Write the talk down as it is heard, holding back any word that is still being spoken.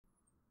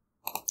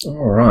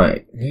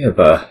Alright, we have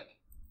a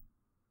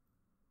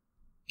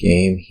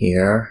game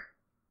here,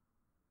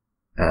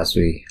 as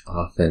we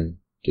often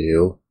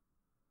do.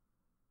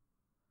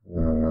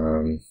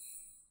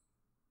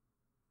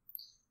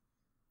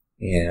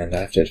 And I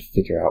have to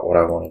figure out what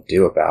I want to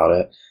do about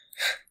it.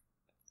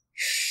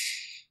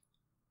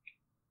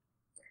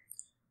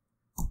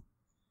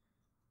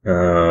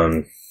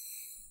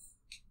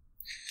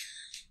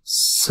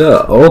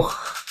 So,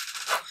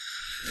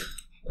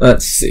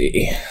 let's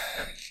see.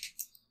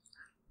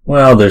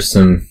 Well, there's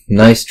some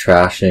nice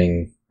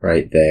trashing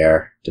right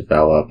there.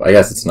 Develop. I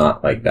guess it's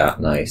not like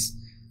that nice.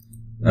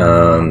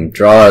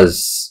 Draw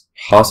is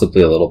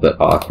possibly a little bit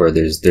awkward.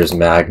 There's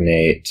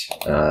Magnate,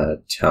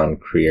 Town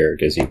Creer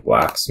gives you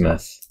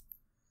Blacksmith.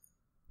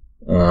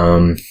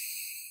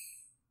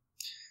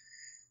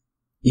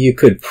 You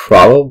could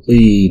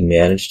probably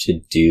manage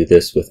to do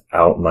this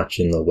without much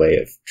in the way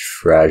of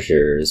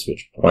treasures,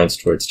 which points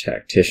towards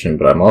Tactician,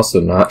 but I'm also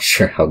not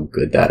sure how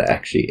good that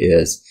actually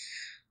is.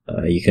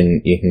 You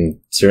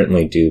can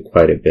certainly do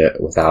quite a bit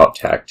without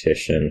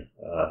Tactician,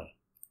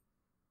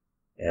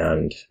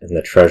 and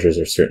the treasures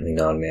are certainly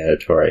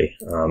non-mandatory.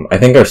 I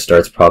think our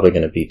start's probably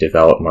going to be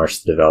Develop,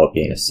 March the Develop,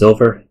 gain a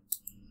silver.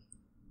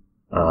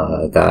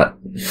 I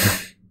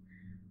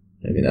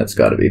mean, that's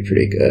got to be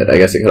pretty good. I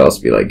guess it could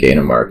also be like gain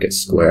a market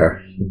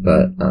square,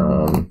 but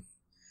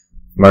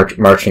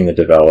marching the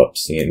Develop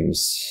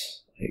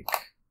seems like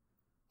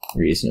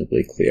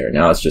reasonably clear.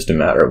 Now it's just a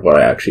matter of what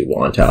I actually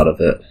want out of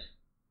it.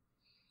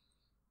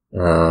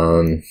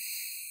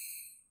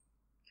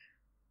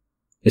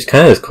 There's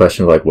kind of this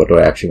question of like, what do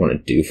I actually want to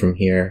do from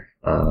here?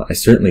 I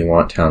certainly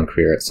want Town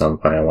Creer at some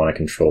point. I want to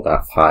control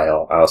that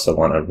pile. I also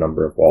want a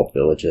number of walled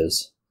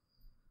villages.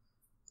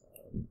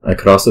 I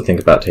could also think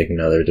about taking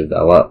another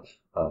Develop.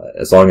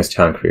 As long as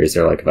Town Creer is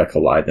there, like if I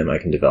collide them, I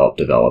can develop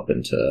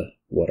into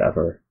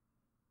whatever.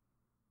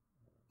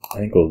 I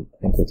think we'll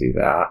do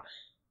that.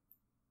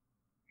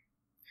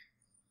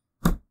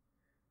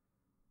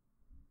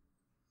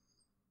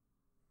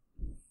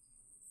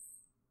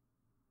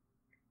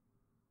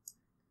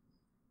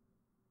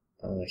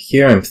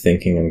 Here I'm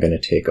thinking I'm going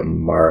to take a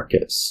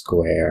market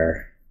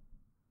square.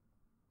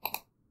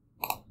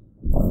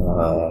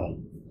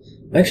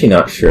 I'm actually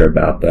not sure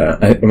about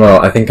that. I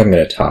think I'm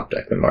going to top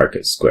deck the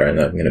market square and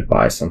then I'm going to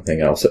buy something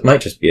else. It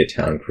might just be a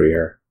Town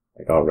Creer,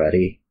 like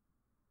already.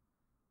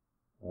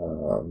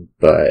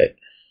 But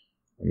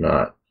I'm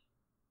not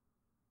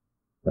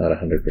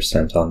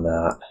 100% on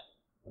that.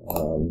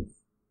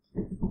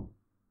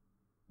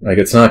 Like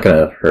it's not going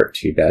to hurt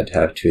too bad to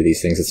have two of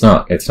these things. It's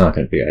not going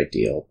to be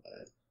ideal,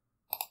 but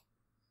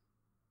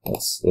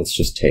let's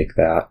just take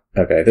that.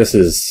 Okay, this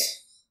is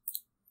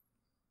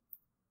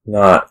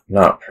not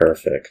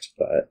perfect,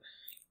 but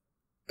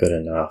good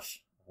enough.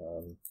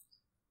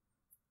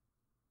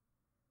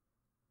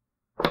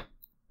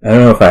 I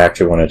don't know if I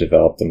actually want to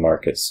develop the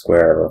market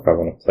square or if I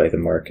want to play the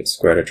market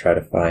square to try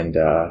to find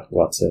the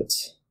last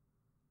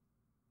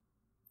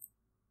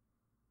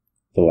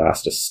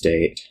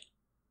estate.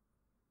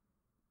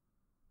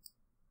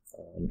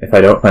 If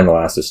I don't find the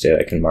last estate,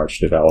 I can march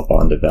Develop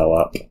on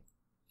Develop.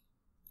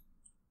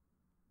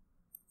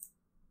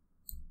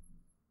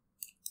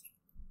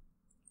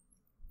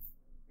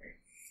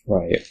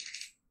 Right.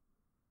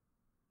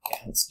 Yeah,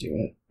 let's do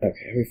it.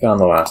 Okay, we found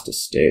the last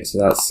estate, so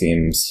that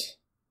seems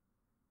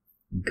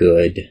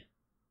good.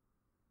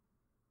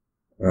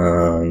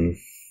 I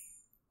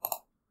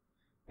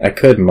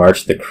could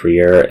march the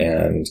Creer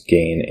and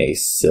gain a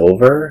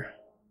silver.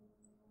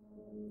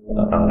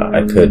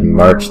 I could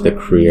march the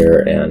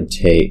Creer and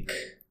take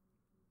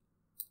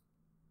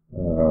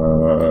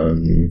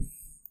 2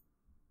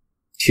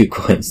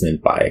 coins and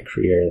then buy a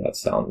Creer. That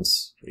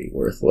sounds pretty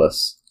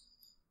worthless.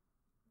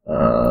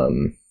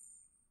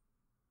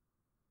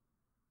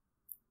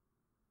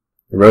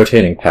 The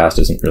rotating past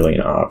isn't really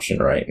an option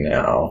right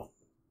now.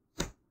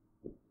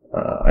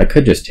 I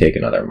could just take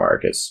another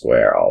market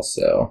square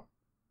also.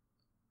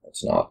 It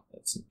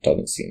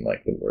doesn't seem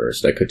like the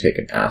worst. I could take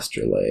an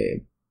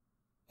Astrolabe.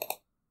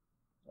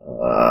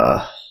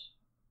 I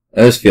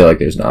just feel like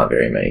there's not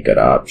very many good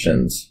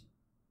options.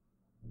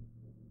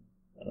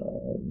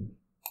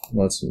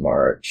 Let's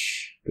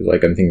march. Because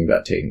like I'm thinking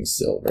about taking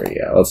silver.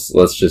 Yeah,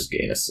 let's just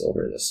gain a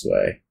silver this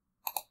way.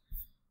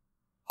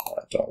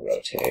 Don't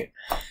rotate.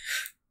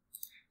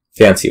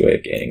 Fancy way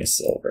of gaining a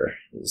silver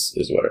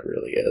is what it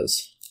really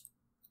is.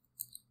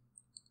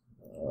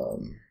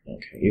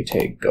 Okay, you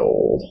take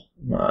gold.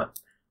 I'm not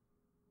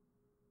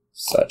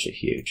such a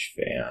huge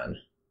fan.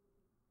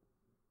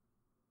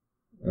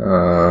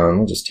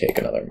 We'll just take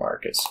another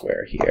market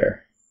square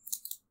here.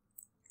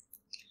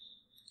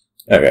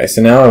 Okay,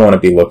 so now I want to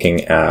be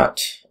looking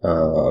at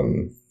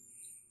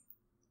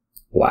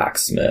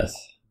Blacksmith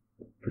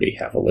pretty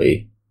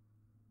heavily.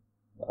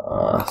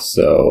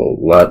 So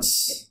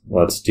let's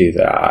do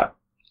that.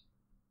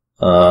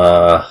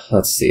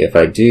 Let's see, if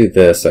I do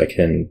this, I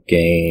can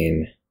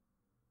gain,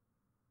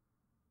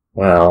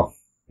 well,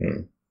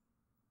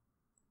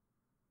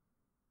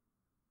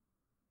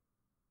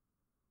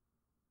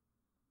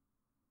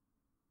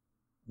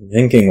 I'm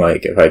thinking,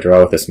 like, if I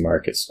draw with this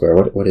market square,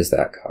 what is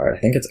that card? I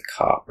think it's a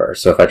copper.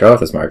 So if I draw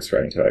with this market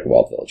square, I can do, like,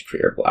 walled village,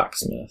 career,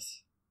 blacksmith.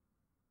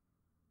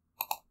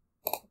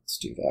 Let's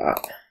do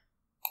that.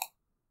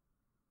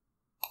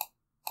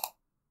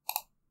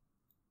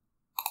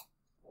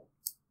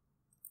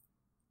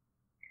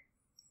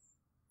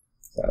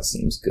 That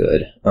seems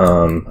good.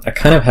 I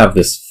kind of have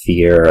this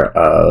fear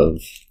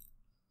of,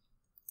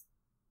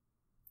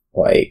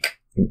 like,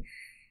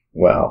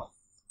 well,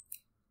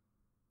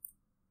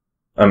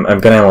 I'm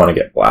gonna want to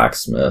get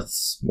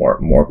blacksmiths,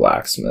 more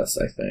blacksmiths,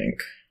 I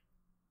think.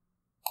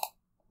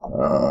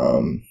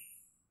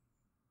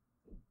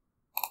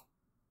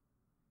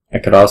 I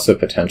could also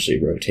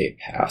potentially rotate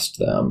past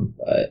them,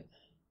 but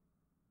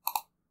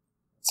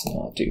let's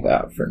not do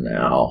that for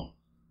now.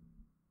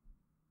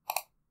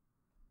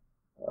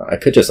 I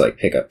could just, like,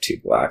 pick up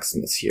 2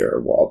 blacksmiths here,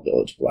 or walled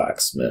village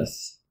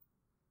blacksmith.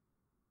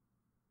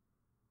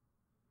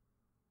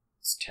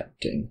 It's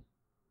tempting.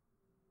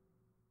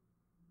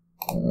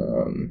 I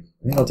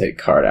think I'll take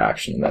card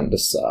action and then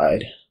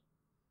decide.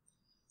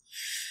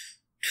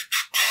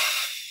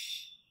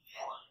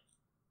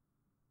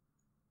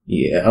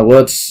 Yeah,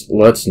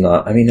 let's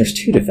not. I mean, there's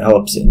 2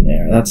 develops in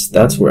there.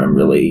 That's where I'm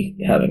really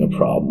having a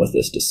problem with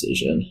this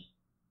decision.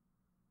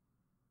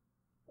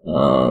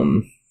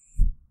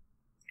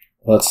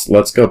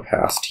 Let's go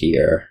past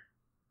here.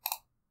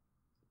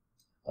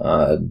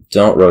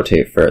 Don't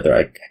rotate further.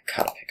 I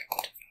gotta pick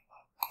up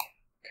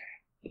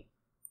a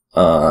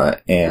develop.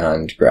 Okay.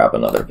 And grab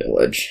another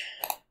village.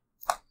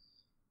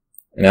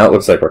 And now it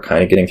looks like we're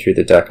kind of getting through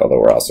the deck, although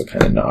we're also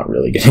kind of not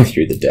really getting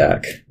through the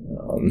deck.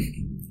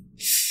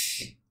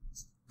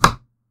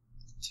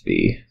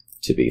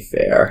 To be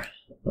fair.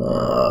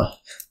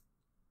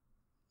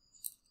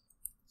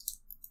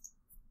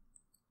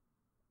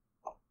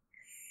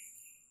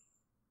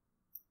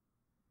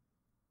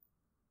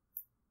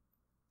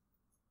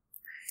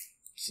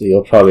 So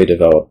you'll probably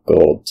develop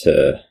gold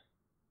to,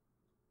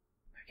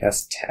 I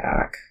guess,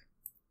 tack.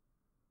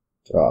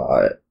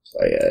 Draw it,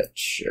 play it,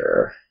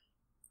 sure.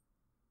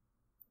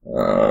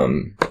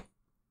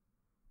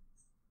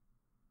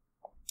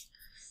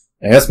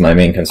 I guess my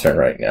main concern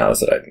right now is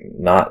that I'm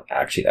not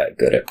actually that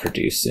good at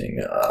producing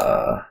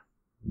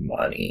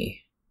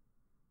money.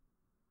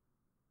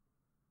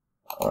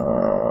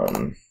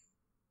 Yeah,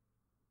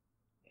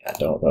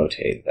 don't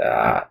rotate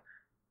that.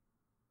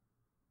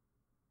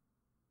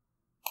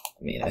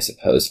 I mean, I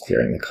suppose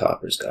clearing the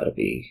copper's got to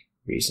be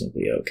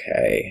reasonably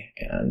okay,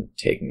 and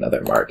taking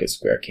another market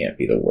square can't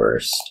be the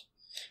worst.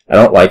 I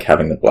don't like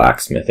having the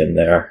blacksmith in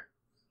there.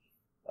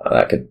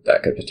 That could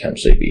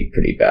potentially be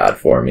pretty bad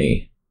for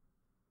me.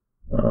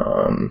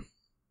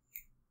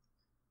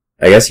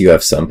 I guess you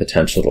have some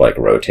potential to, like,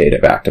 rotate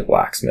it back to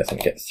blacksmith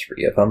and get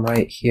 3 of them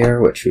right here,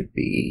 which would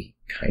be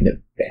kind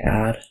of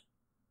bad.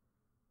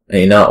 I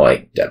mean, not,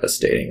 like,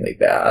 devastatingly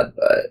bad,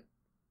 but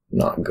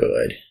not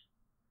good.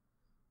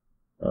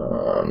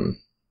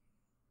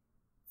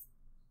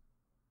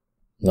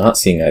 Not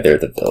seeing either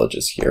of the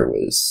villages here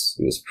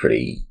was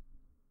pretty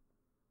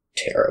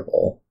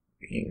terrible,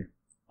 being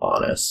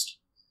honest.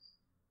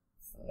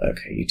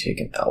 Okay, you take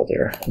an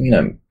elder. I mean,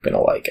 I'm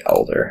gonna like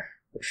elder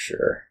for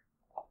sure.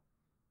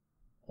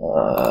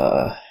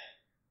 I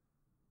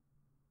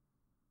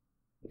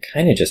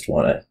kind of just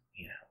want to,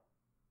 you know,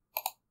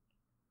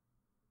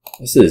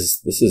 this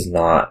is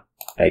not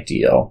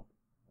ideal.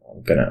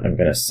 I'm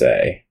gonna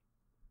say.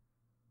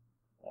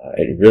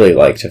 I'd really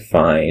like to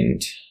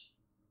find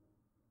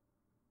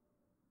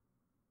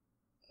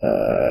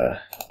a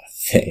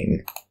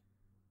thing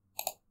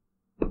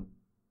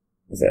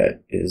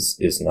that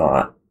is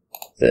not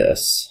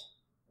this.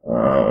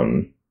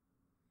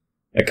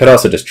 I could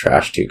also just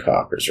trash 2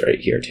 coppers right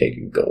here,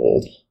 taking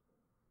gold.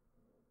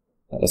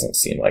 That doesn't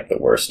seem like the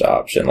worst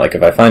option. Like,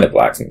 if I find a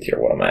blacksmith here,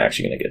 what am I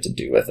actually going to get to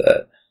do with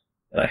it?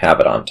 And I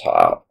have it on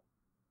top.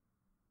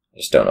 I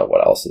just don't know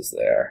what else is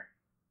there.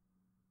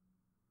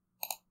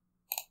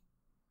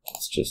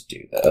 Let's just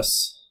do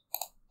this.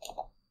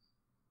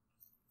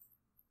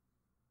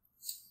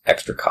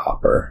 Extra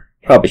copper.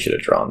 Probably should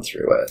have drawn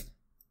through it.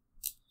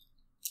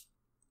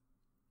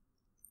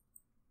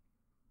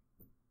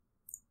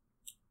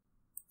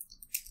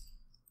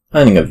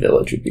 Finding a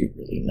village would be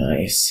really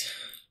nice.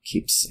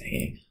 Keep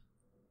saying.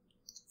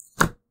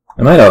 I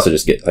might also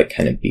just get, like,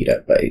 kind of beat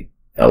up by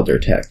elder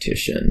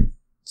tactician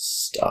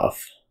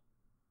stuff.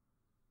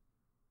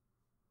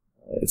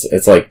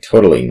 It's like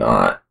totally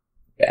not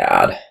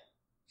bad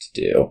to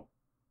do.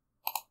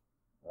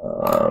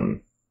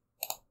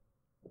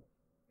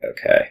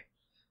 Okay.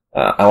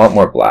 I want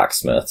more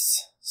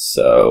blacksmiths,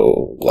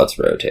 so let's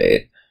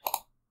rotate.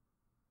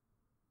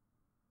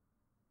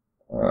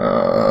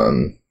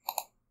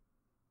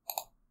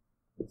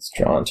 Let's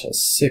draw until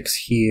 6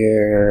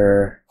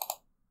 here.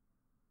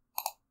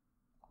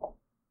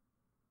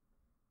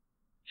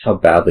 How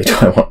badly do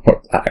I want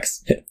more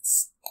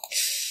blacksmiths?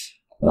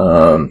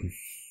 So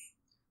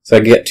I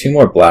get 2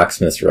 more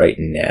blacksmiths right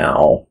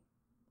now,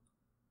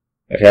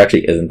 which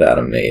actually isn't that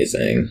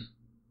amazing.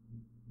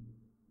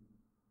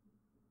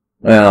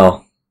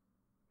 Well,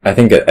 I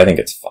think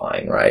it's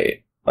fine,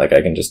 right? Like,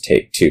 I can just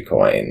take 2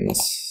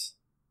 coins,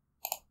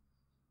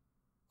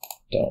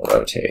 don't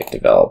rotate,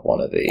 develop one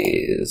of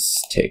these,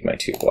 take my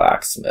 2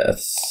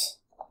 blacksmiths.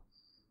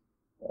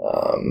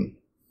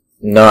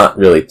 Not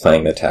really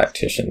playing the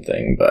Tactician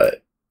thing,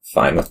 but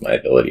fine with my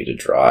ability to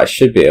draw. I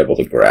should be able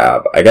to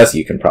grab, I guess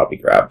you can probably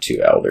grab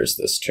 2 elders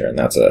this turn.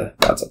 That's a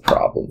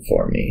problem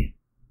for me.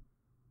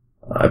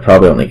 I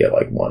probably only get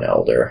like 1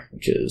 elder,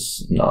 which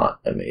is not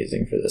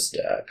amazing for this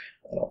deck,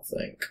 I don't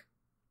think.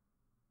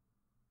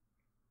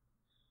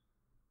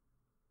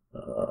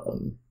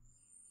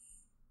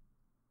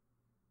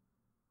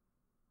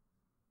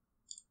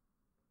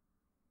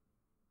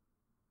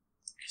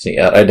 So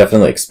yeah, I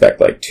definitely expect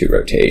like 2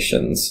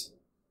 rotations.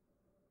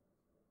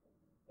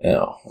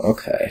 Oh,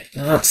 okay.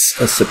 That's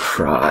a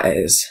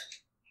surprise.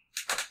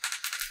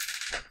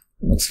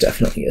 That's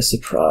definitely a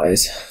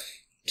surprise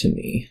to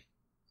me.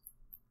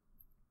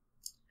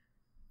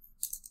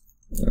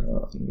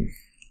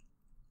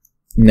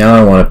 Now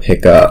I want to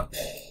pick up,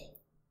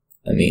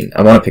 I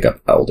want to pick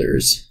up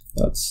elders.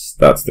 That's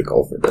the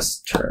goal for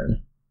this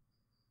turn.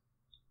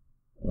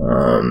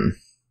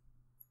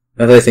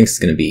 That I think is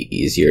going to be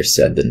easier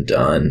said than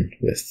done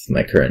with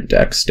my current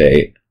deck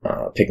state.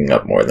 Picking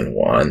up more than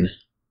 1.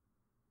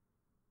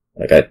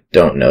 Like, I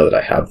don't know that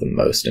I have the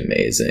most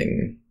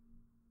amazing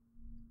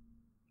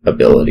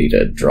ability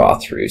to draw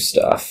through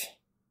stuff.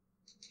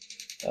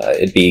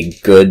 It'd be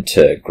good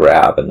to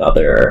grab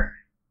another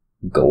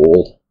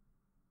gold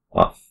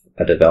off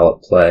a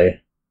developed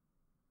play,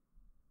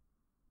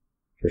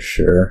 for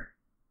sure.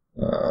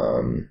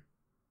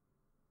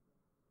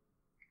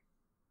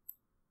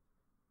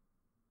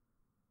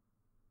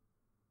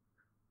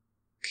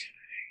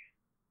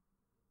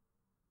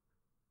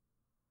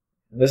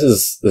 This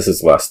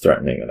is less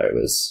threatening than I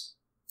was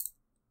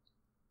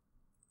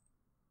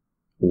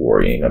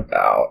worrying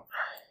about.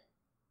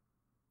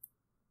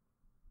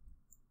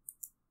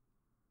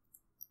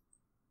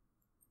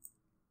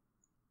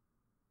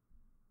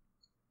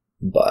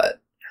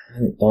 But I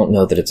don't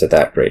know that it's at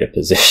that great a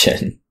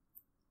position.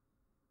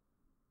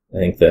 I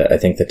think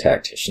the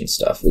Tactician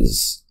stuff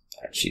was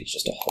actually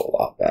just a whole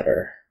lot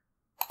better.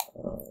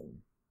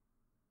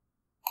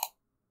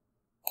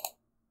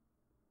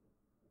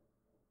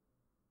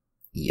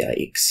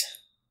 Yikes.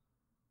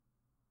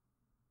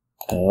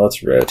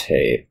 Let's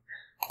rotate.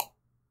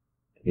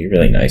 It'd be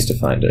really nice to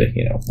find a,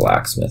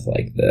 blacksmith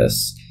like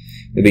this.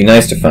 It'd be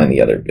nice to find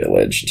the other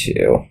village,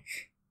 too.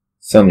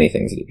 So many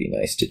things it'd be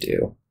nice to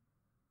do.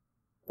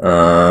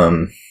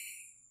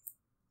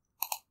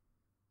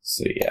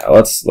 So yeah,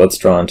 let's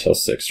draw until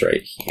 6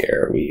 right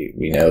here.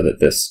 We know that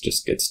this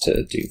just gets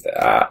to do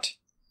that.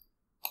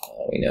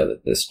 We know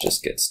that this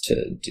just gets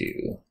to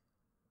do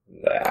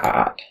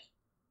that.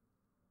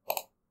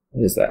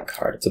 What is that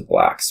card? It's a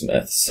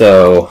blacksmith.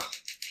 So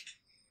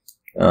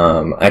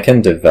I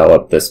can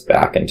develop this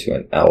back into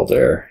an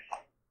elder.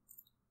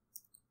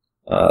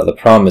 The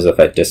problem is if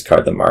I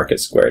discard the market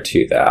square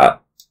to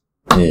that,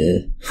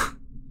 I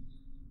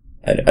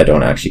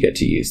don't actually get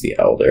to use the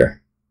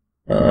elder.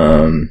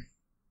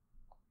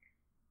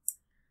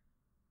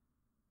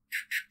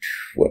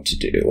 What to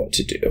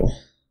do?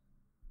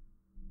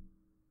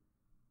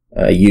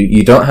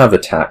 You don't have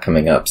attack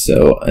coming up,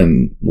 so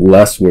I'm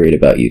less worried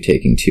about you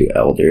taking 2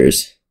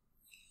 elders.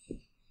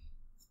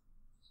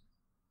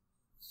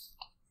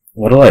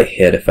 What'll I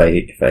hit if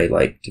I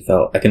like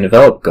develop? I can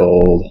develop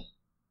gold,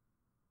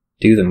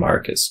 do the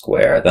market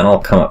square, then I'll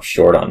come up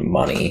short on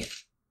money.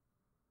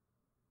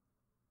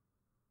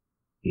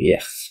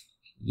 Yes.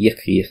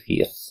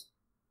 Yes.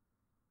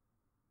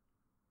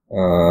 I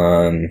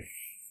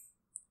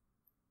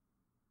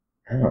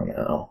don't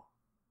know.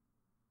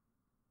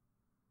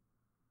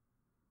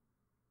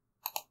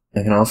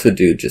 I can also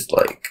do just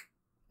like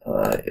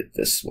it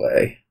this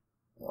way.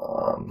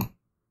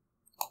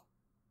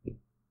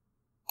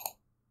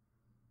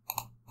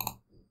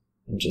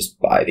 And just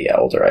buy the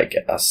elder, I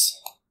guess.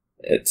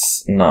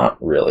 It's not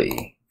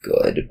really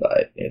good,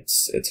 but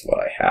it's what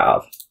I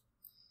have.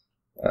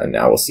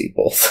 Now we'll see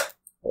both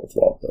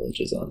wall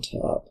villages on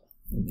top.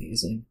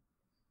 Amazing.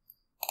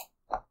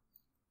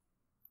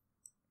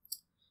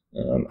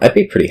 I'd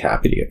be pretty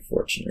happy to get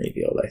fortune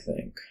revealed, I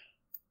think.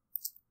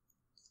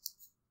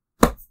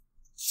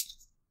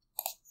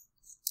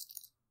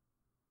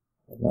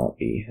 That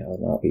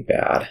would not be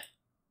bad.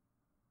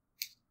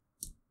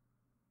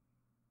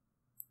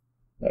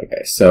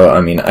 Okay, so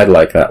I'd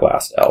like that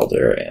last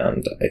elder,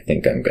 and I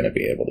think I'm going to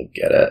be able to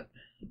get it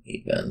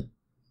even.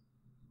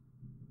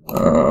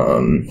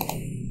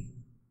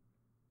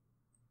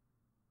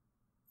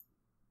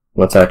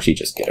 Let's actually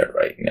just get it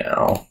right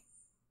now.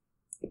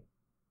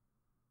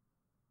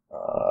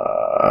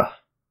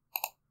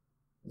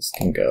 This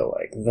can go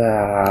like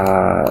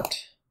that.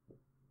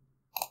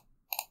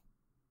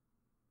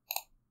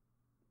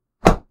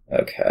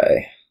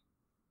 Okay.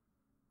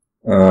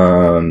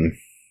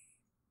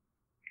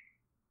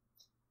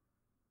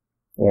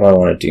 What do I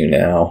want to do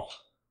now?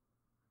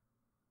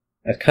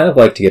 I'd kind of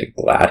like to get a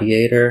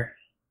Gladiator.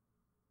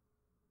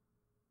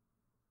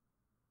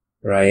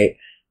 Right?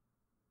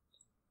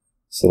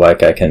 So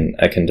like I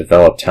can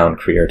develop Town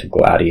Creer to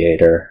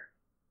Gladiator.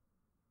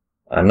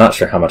 I'm not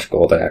sure how much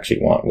gold I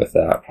actually want with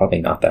that. Probably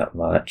not that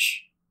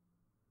much.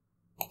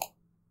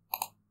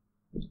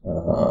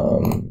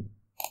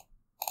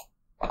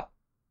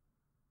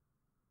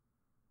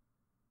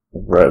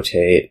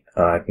 Rotate.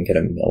 I can get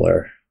a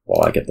miller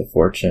while I get the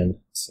fortune.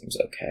 Seems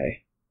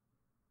okay.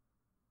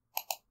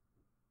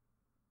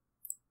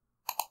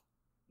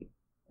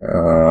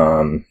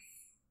 Let's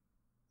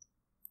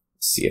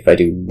see if I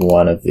do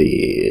one of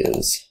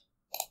these.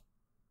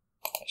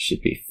 I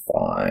should be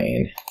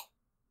fine.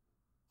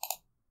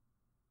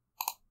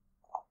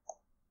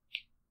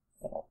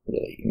 I don't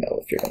really know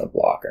if you're going to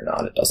block or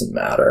not. It doesn't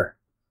matter.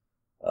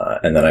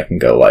 And then I can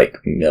go like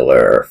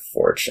Miller,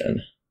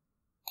 Fortune.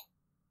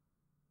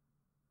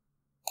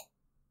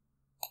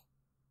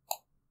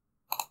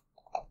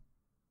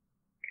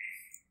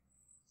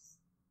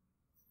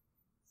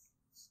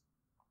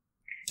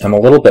 I'm a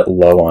little bit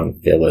low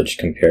on village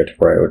compared to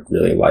where I would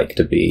really like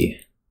to be.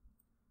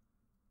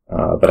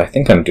 But I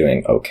think I'm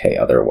doing okay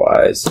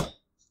otherwise.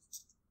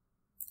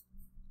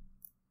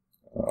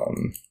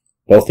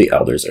 Both the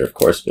elders are, of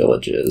course,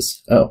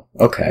 villages. Oh,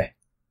 okay.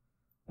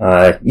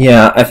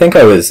 Yeah, I think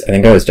I was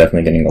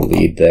definitely getting the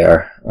lead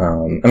there.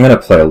 I'm gonna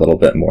play a little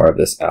bit more of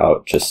this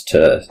out just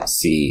to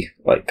see,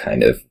 like,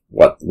 kind of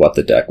what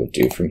the deck would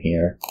do from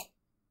here.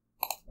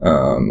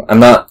 I'm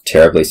not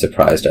terribly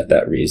surprised at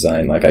that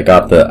resign. Like, I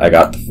got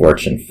the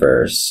fortune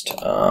first.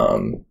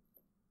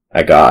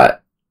 I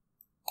got,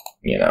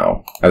 you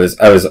know, I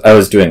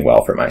was doing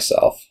well for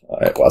myself.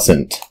 It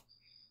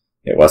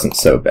wasn't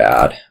so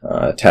bad.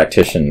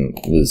 Tactician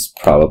was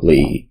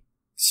probably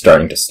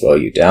starting to slow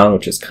you down,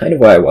 which is kind of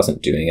why I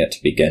wasn't doing it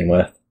to begin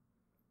with.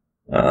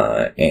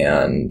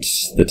 And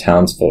the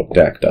Townsfolk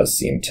deck does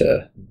seem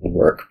to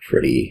work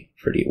pretty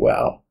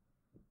well.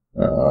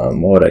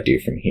 What would I do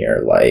from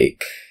here?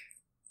 Like,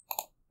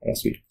 I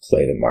guess we'd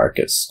play the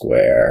market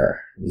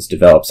square. These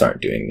develops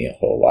aren't doing me a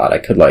whole lot. I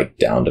could, like,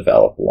 down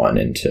develop one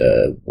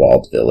into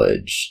walled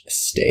village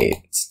estate.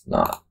 It's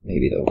not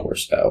maybe the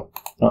worst. Oh,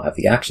 I don't have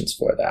the actions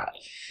for that.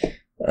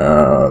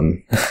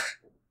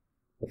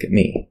 Look at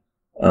me.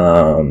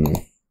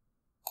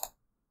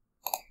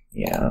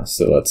 Yeah,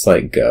 so let's,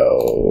 like,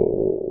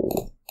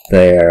 go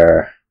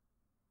there.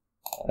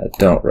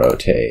 Don't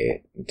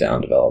rotate.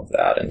 Down develop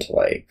that into,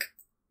 like,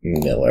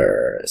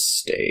 Miller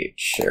estate.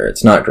 Sure,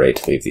 it's not great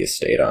to leave the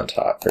estate on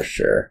top for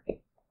sure.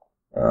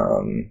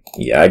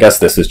 Yeah, I guess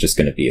this is just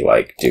going to be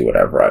like do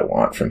whatever I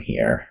want from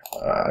here.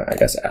 I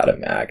guess add a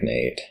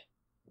Magnate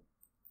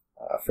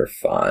for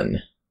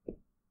fun.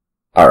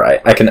 All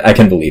right, I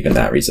can believe in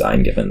that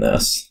resign given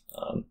this.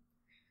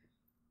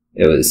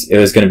 It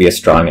was going to be a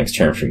strong next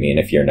turn for me, and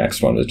if your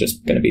next one was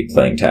just going to be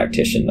playing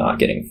Tactician, not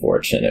getting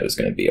Fortune, it was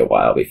going to be a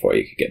while before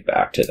you could get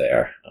back to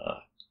there.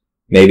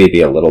 Maybe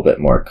be a little bit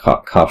more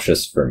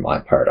cautious for my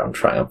part on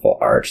Triumphal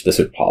Arch. This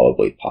would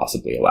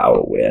possibly allow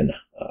a win,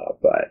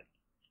 but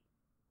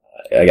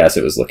I guess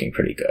it was looking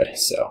pretty good.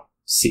 So,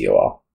 see you all.